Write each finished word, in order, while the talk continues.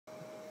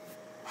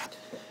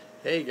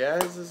Hey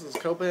guys, this is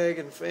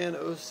Copenhagen Fan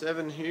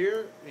 07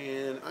 here,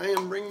 and I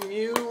am bringing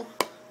you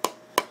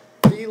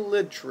the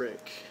lid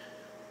trick.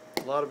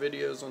 A lot of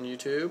videos on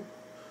YouTube,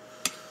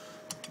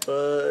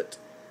 but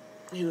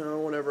you know,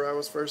 whenever I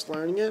was first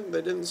learning it,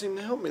 they didn't seem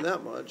to help me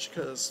that much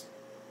because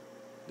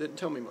they didn't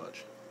tell me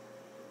much.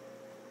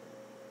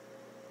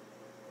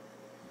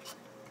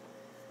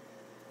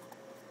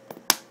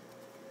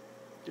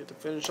 Get to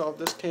finish off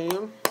this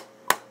can,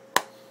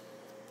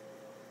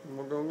 and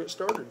we're going to get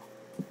started.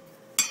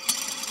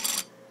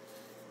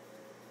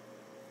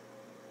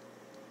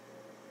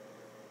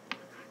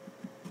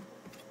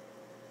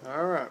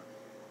 Alright.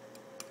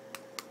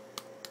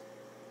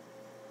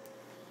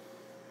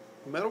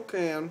 Metal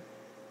can.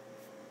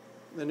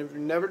 And if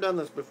you've never done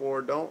this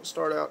before, don't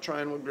start out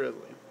trying with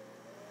Grizzly.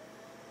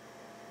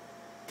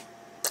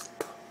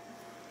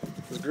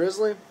 Because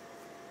Grizzly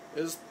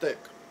is thick.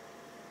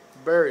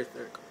 Very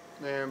thick.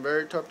 And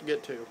very tough to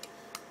get to.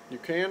 You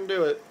can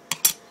do it,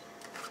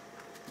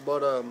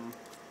 but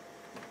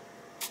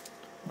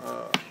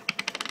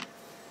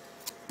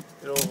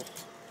it'll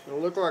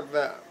look like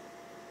that.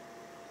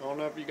 I don't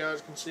know if you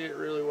guys can see it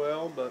really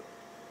well, but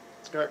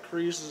it's got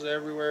creases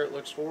everywhere. It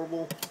looks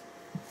horrible.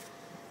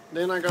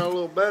 Then I got a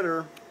little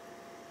better,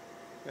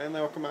 and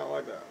they'll come out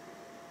like that.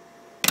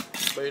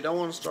 But you don't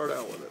want to start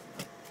out with it.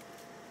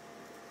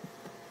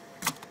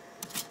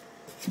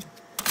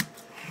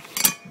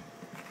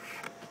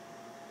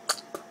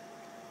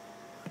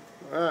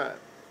 Alright.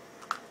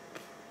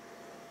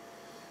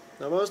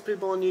 Now most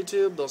people on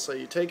YouTube, they'll say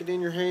you take it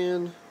in your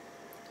hand,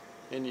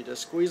 and you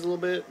just squeeze a little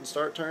bit and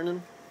start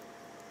turning.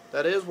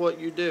 That is what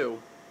you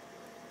do,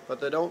 but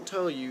they don't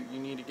tell you you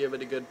need to give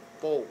it a good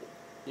fold.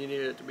 You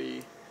need it to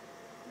be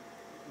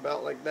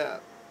about like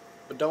that.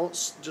 But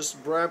don't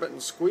just grab it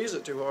and squeeze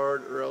it too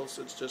hard, or else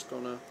it's just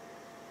going to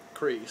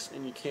crease,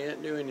 and you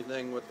can't do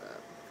anything with that.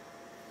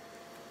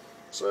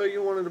 So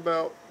you want it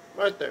about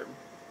right there.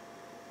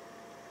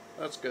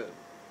 That's good.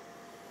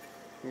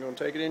 You're going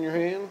to take it in your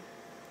hand,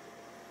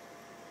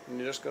 and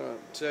you're just going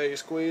to say you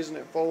squeeze and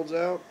it folds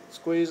out,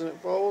 squeeze and it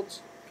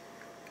folds.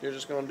 You're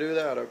just going to do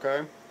that,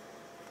 okay?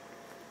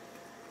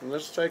 And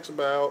this takes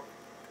about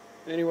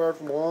anywhere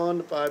from 1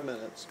 to 5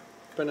 minutes,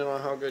 depending on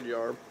how good you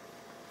are.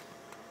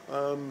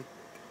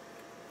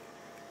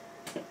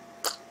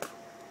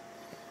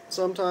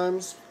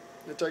 Sometimes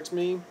it takes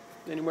me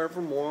anywhere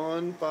from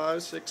 1,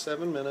 5, 6,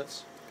 7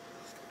 minutes.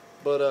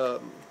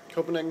 But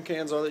Copenhagen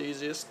cans are the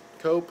easiest.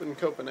 Cope and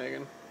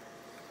Copenhagen.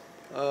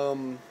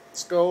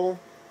 Skull,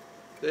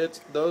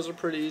 those are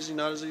pretty easy,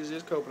 not as easy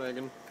as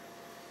Copenhagen.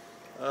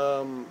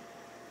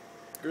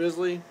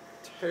 Grizzly,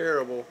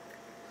 terrible.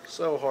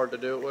 So hard to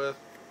do it with.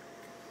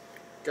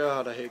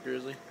 God, I hate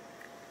Grizzly.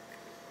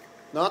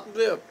 Not the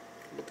dip,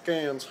 but the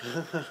cans.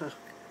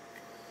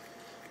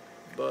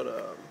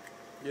 But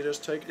you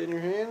just take it in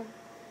your hand,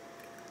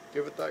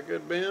 give it that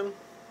good bend,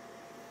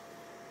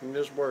 and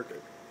just work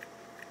it.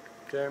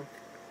 Okay?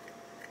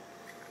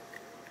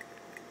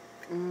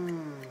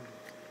 And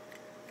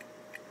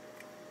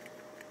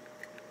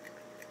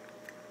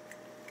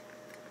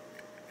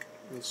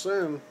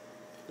soon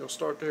you'll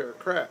start to hear a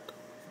crack.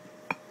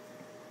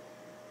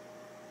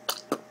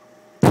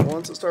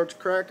 Once it starts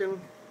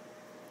cracking,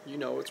 you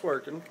know it's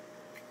working.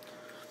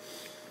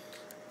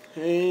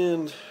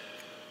 And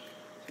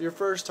your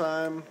first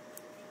time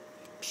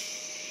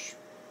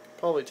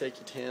probably take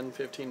you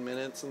 10-15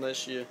 minutes,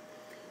 unless you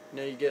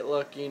get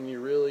lucky and you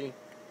really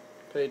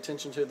pay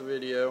attention to the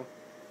video.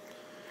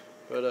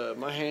 But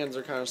my hands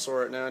are kind of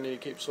sore right now. I need to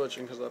keep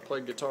switching because I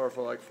played guitar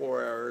for like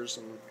 4 hours,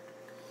 and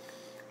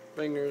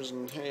fingers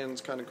and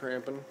hands kind of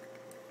cramping.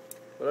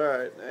 But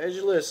alright, as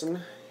you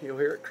listen, you'll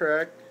hear it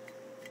crack.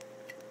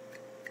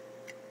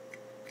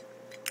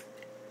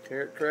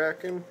 Hear it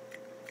cracking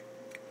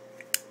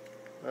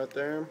right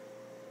there.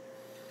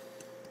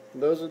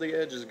 And those are the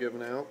edges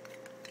giving out,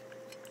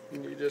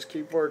 and you just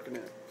keep working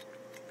it.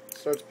 It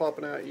starts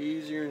popping out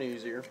easier and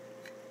easier.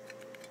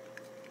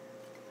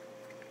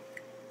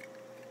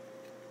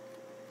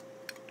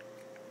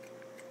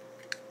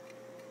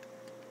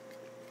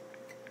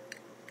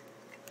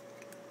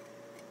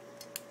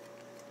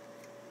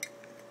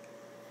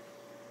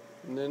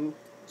 And then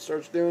it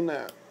starts doing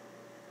that,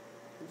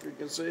 if you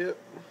can see it.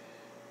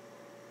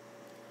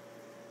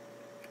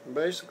 And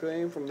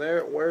basically, from there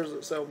it wears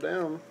itself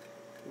down,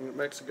 and it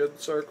makes a good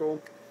circle.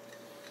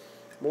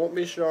 Won't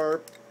be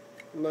sharp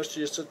unless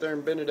you sit there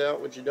and bend it out,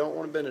 which you don't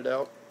want to bend it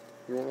out.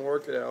 You want to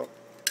work it out.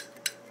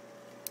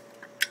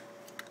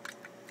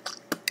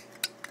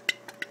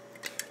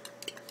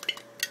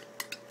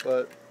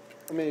 But,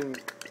 I mean,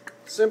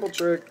 simple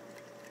trick.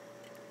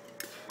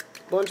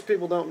 Bunch of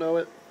people don't know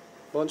it.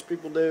 Bunch of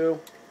people do.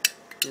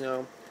 You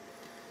know,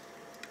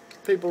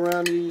 people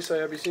around you say,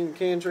 have you seen the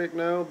can trick?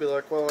 No. Be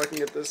like, well, I can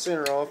get this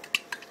center off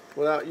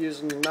without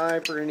using a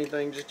knife or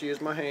anything. Just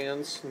use my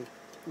hands and,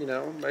 you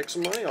know, make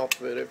some money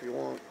off of it if you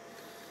want.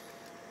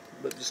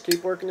 But just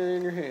keep working it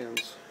in your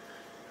hands.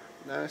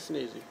 Nice and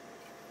easy.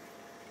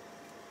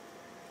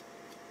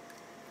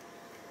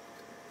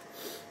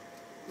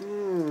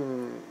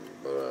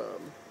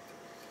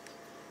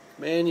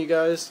 Man, you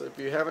guys, if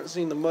you haven't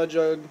seen the Mud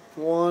Jug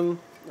 1,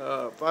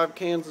 5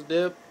 cans of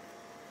dip,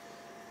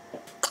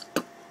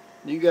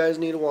 you guys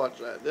need to watch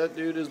that. That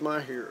dude is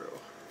my hero.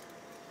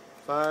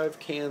 5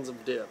 cans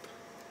of dip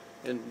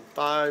in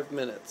 5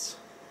 minutes.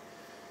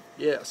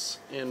 Yes,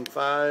 in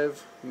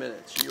 5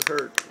 minutes. You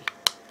heard me.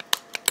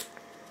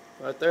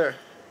 Right there.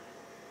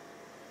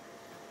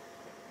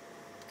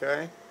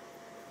 Okay?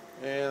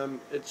 And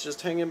it's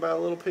just hanging by a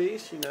little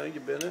piece. You know, you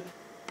bend it.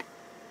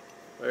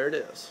 There it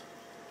is.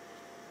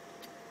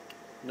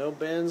 No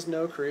bends,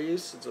 no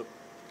crease. It's a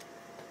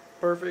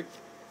perfect.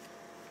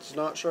 It's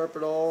not sharp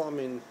at all. I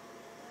mean,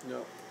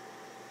 no.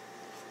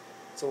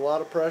 It's a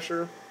lot of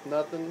pressure.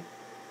 Nothing.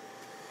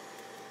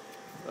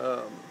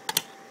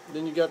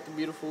 Then you got the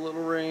beautiful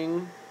little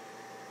ring,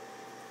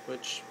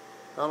 which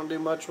I don't do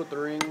much with the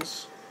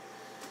rings.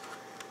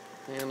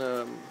 And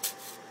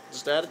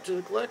just add it to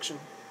the collection.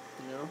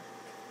 You know.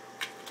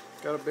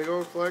 Got a big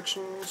old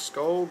collection.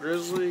 Skull,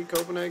 Grizzly,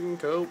 Copenhagen,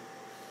 Cope.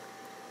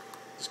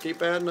 Just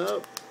keep adding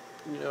up.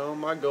 You know,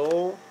 my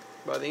goal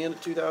by the end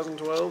of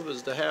 2012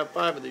 is to have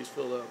 5 of these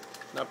filled up.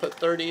 And I put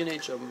 30 in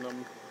each of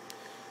them.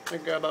 I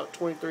think I got about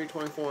 23,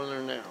 24 in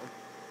there now.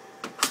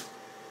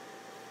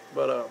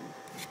 But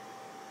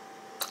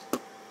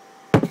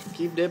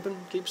keep dipping,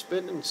 keep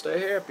spitting, and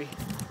stay happy.